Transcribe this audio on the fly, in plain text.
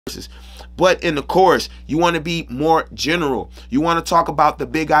But in the chorus, you want to be more general. You want to talk about the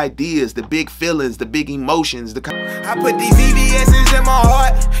big ideas, the big feelings, the big emotions. I put these EVS's in my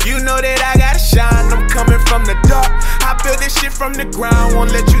heart. You know that I gotta shine. I'm coming from the dark. I built this shit from the ground.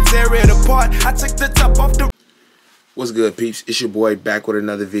 Won't let you tear it apart. I took the top off the... What's good, peeps? It's your boy back with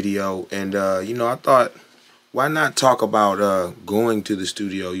another video. And, you know, I thought, why not talk about going to the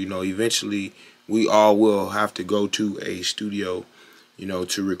studio? You know, eventually we all will have to go to a studio, you know,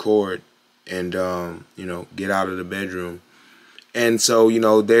 to record and, you know, get out of the bedroom. And so, you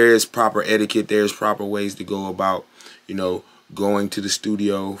know, there is proper etiquette. There's proper ways to go about, you know, going to the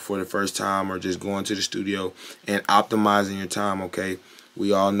studio for the first time or just going to the studio and optimizing your time, okay?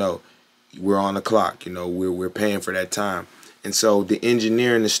 We all know we're on the clock, you know, we're paying for that time. And so the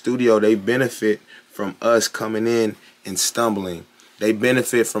engineer in the studio, they benefit from us coming in and stumbling. They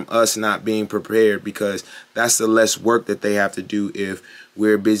benefit from us not being prepared because that's the less work that they have to do if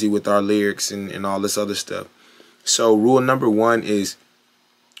we're busy with our lyrics and all this other stuff. So rule number one is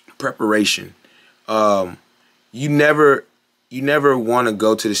preparation. You never want to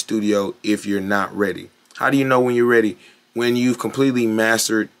go to the studio if you're not ready. How do you know when you're ready? When you've completely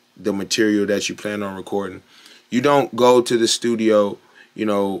mastered the material that you plan on recording. You don't go to the studio, you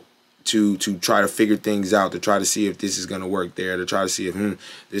know, to try to figure things out, to try to see if this is going to work there, to try to see if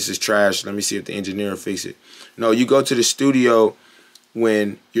this is trash, let me see if the engineer will fix it. No, you go to the studio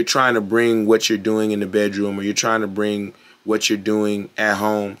when you're trying to bring what you're doing in the bedroom or you're trying to bring what you're doing at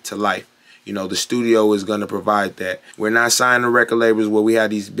home to life. You know, the studio is going to provide that. We're not signing record labels where we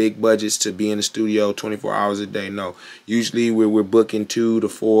have these big budgets to be in the studio 24 hours a day. No, usually we're booking 2 to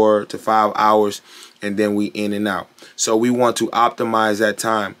 4 to 5 hours and then we in and out. So we want to optimize that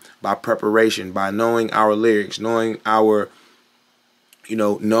time by preparation, by knowing our lyrics, knowing our, you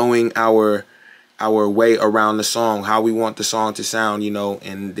know, knowing our way around the song, how we want the song to sound, you know,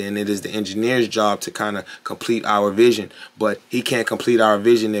 and then it is the engineer's job to kind of complete our vision. But he can't complete our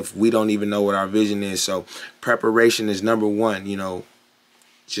vision if we don't even know what our vision is. So preparation is number one, you know,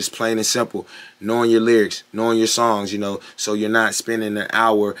 just plain and simple. Knowing your lyrics, knowing your songs, you know, so you're not spending an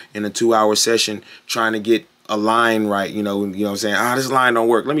hour in a 2-hour session trying to get a line right, you know what I'm saying? Ah, this line don't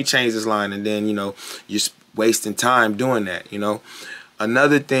work. Let me change this line. And then, you know, you're wasting time doing that, you know.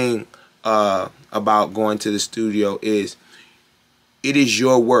 Another thing about going to the studio is it is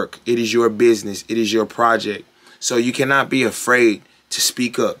your work, it is your business, it is your project. So you cannot be afraid to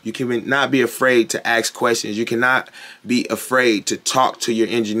speak up. You cannot be afraid to ask questions. You cannot be afraid to talk to your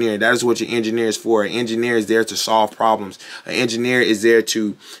engineer. That is what your engineer is for. An engineer is there to solve problems. An engineer is there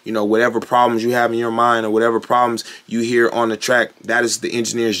to, you know, whatever problems you have in your mind or whatever problems you hear on the track, that is the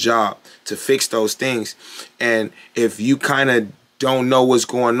engineer's job to fix those things. And if you kind of don't know what's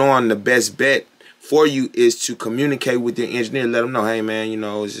going on, the best bet for you is to communicate with your engineer. Let them know, hey man, you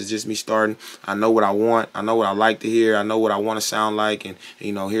know, this is just me starting. I know what I want. I know what I like to hear. I know what I want to sound like. And,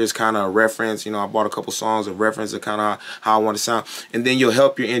 you know, here's kind of a reference. You know, I bought a couple songs of reference of kind of how I want to sound. And then you'll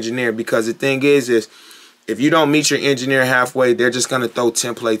help your engineer, because the thing is if you don't meet your engineer halfway, they're just going to throw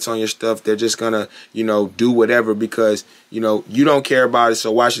templates on your stuff. They're just going to, you know, do whatever because, you know, you don't care about it.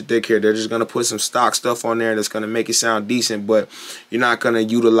 So why should they care? They're just going to put some stock stuff on there that's going to make it sound decent, but you're not going to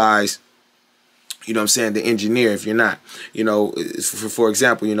utilize, you know what I'm saying, the engineer if you're not. You know, for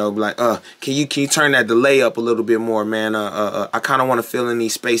example, you know, like, can you turn that delay up a little bit more, man? I kind of want to fill in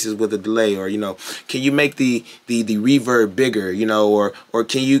these spaces with a delay, or, you know, can you make the reverb bigger, you know, or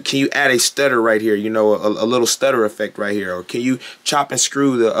can you add a stutter right here, you know, a little stutter effect right here, or can you chop and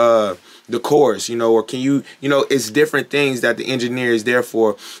screw the chorus, you know, or can you know, it's different things that the engineer is there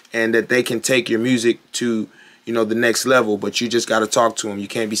for, and that they can take your music to, you know, the next level, but you just got to talk to them. You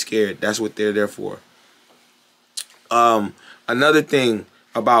can't be scared. That's what they're there for. Another thing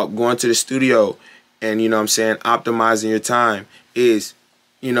about going to the studio and, you know what I'm saying, optimizing your time is,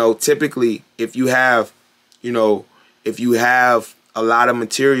 you know, typically if you have, you know, if you have a lot of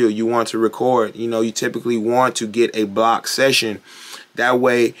material you want to record, you know, you typically want to get a block session. That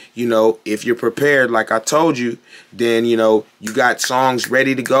way, you know, if you're prepared, like I told you, then, you know, you got songs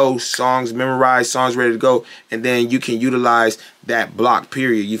ready to go, songs memorized, songs ready to go, and then you can utilize that block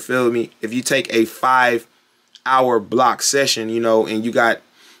period. You feel me? If you take a 5-hour block session, you know, and you got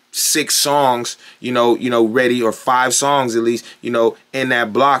 6 songs, you know, ready, or 5 songs at least, you know, in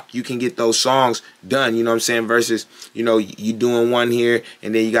that block, you can get those songs done, you know what I'm saying, versus, you know, you doing one here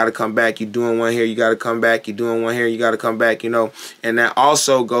and then you got to come back, you doing one here, you got to come back, you doing one here, you got to come back, you know. And that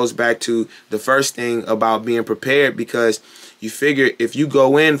also goes back to the first thing about being prepared, because you figure if you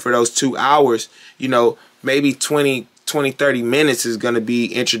go in for those 2 hours, you know, maybe 20 20-30 minutes is going to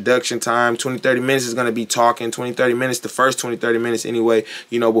be introduction time. 20-30 minutes is going to be talking. 20-30 minutes, the first 20-30 minutes anyway,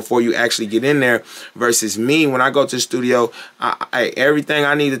 you know, before you actually get in there. Versus me, when I go to the studio, everything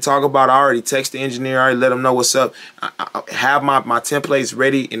I need to talk about, I already text the engineer, I already let them know what's up. I have my templates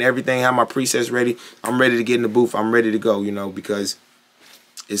ready and everything, have my presets ready. I'm ready to get in the booth. I'm ready to go, you know, because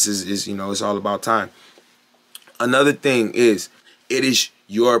you know, it's all about time. Another thing is, it is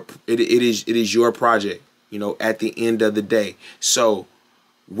your project, you know, at the end of the day. So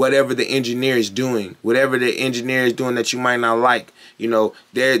whatever the engineer is doing, that you might not like, you know,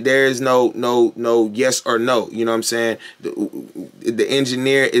 there is no yes or no. You know what I'm saying? The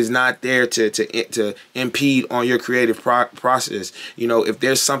engineer is not there to impede on your creative process. You know, if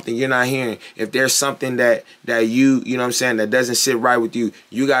there's something you're not hearing, if there's something that you know what I'm saying, that doesn't sit right with you,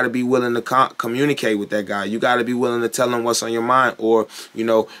 you got to be willing to communicate with that guy. You got to be willing to tell him what's on your mind, or, you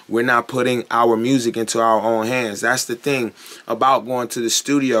know, we're not putting our music into our own hands. That's the thing about going to the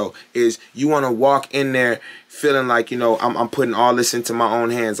studio, is you want to walk in there feeling like, you know, I'm putting all this into my own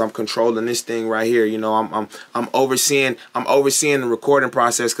hands. I'm controlling this thing right here. You know, I'm overseeing the recording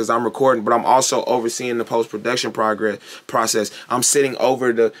process, because I'm recording, but I'm also overseeing the post-production process. I'm sitting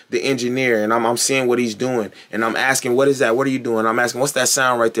over the engineer, and I'm seeing what he's doing, and I'm asking, what is that? What are you doing? I'm asking, what's that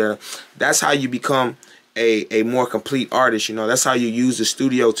sound right there? That's how you become a more complete artist. You know, that's how you use the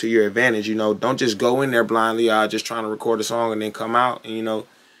studio to your advantage. You know, don't just go in there blindly, just trying to record a song and then come out, and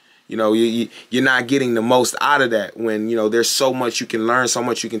you're not getting the most out of that, when, you know, there's so much you can learn, so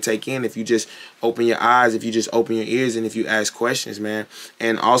much you can take in if you just open your eyes, if you just open your ears, and if you ask questions, man.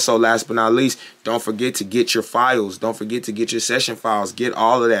 And also, last but not least, don't forget to get your files. Don't forget to get your session files. Get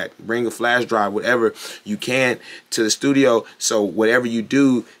all of that. Bring a flash drive, whatever you can, to the studio, so whatever you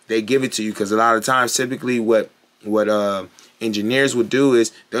do, they give it to you. Because a lot of times, typically, what engineers would do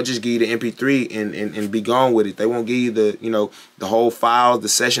is they'll just give you the MP3 and be gone with it. They won't give you the whole files, the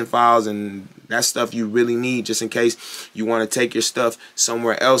session files, and that stuff you really need just in case you want to take your stuff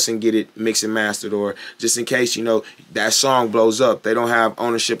somewhere else and get it mixed and mastered, or just in case, you know, that song blows up. They don't have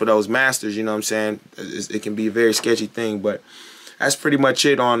ownership of those masters, you know what I'm saying? It can be a very sketchy thing, but that's pretty much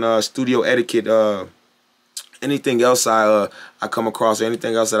it on studio etiquette. Anything else I come across, or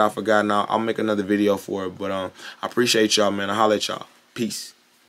anything else that I forgot, I'll make another video for it. But I appreciate y'all, man. I'll holler at y'all. Peace.